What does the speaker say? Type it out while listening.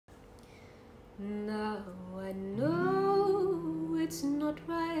Now I know it's not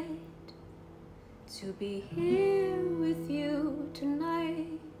right to be here with you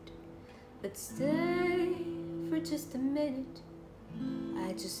tonight, but stay for just a minute.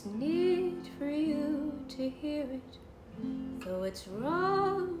 I just need for you to hear it. Though it's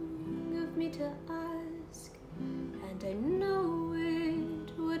wrong of me to ask, and I know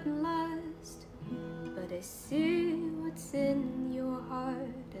it wouldn't last, but I see what's in your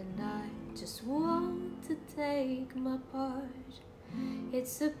heart, and I just want to take my part.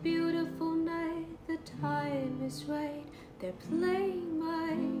 It's a beautiful night, the time is right. They're playing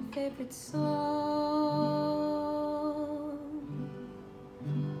my favorite song.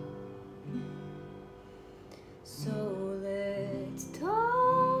 So let's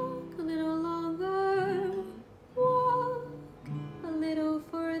talk a little longer, walk a little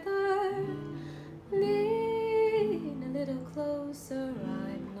further, lean a little closer.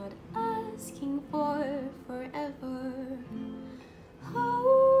 I'm not asking for forever.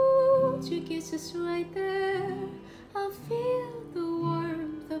 Hold your kisses right there. I'll feel the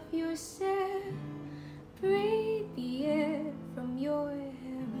warmth of your stare. Breathe the air from your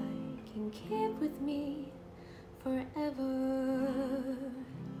hair. I can keep with me forever.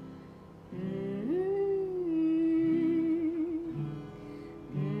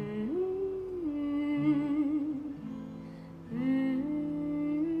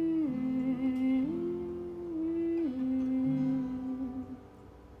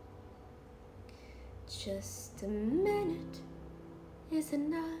 Just a minute is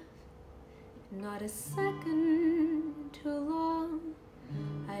enough, not a second too long.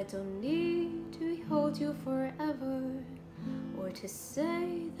 I don't need to hold you forever, or to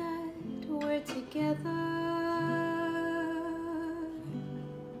say that we're together.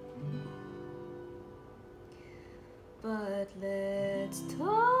 But let's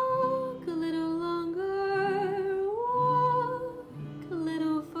talk a little longer, walk a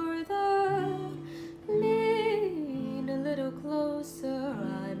little further, lean a little closer.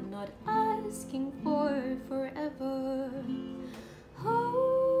 I'm not asking for forever.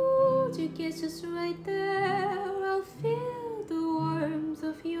 Hold your kisses right there. I'll feel the warmth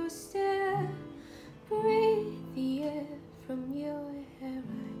of your stare. Breathe the air from your hair.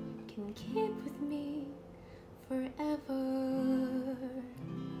 I can keep with me forever.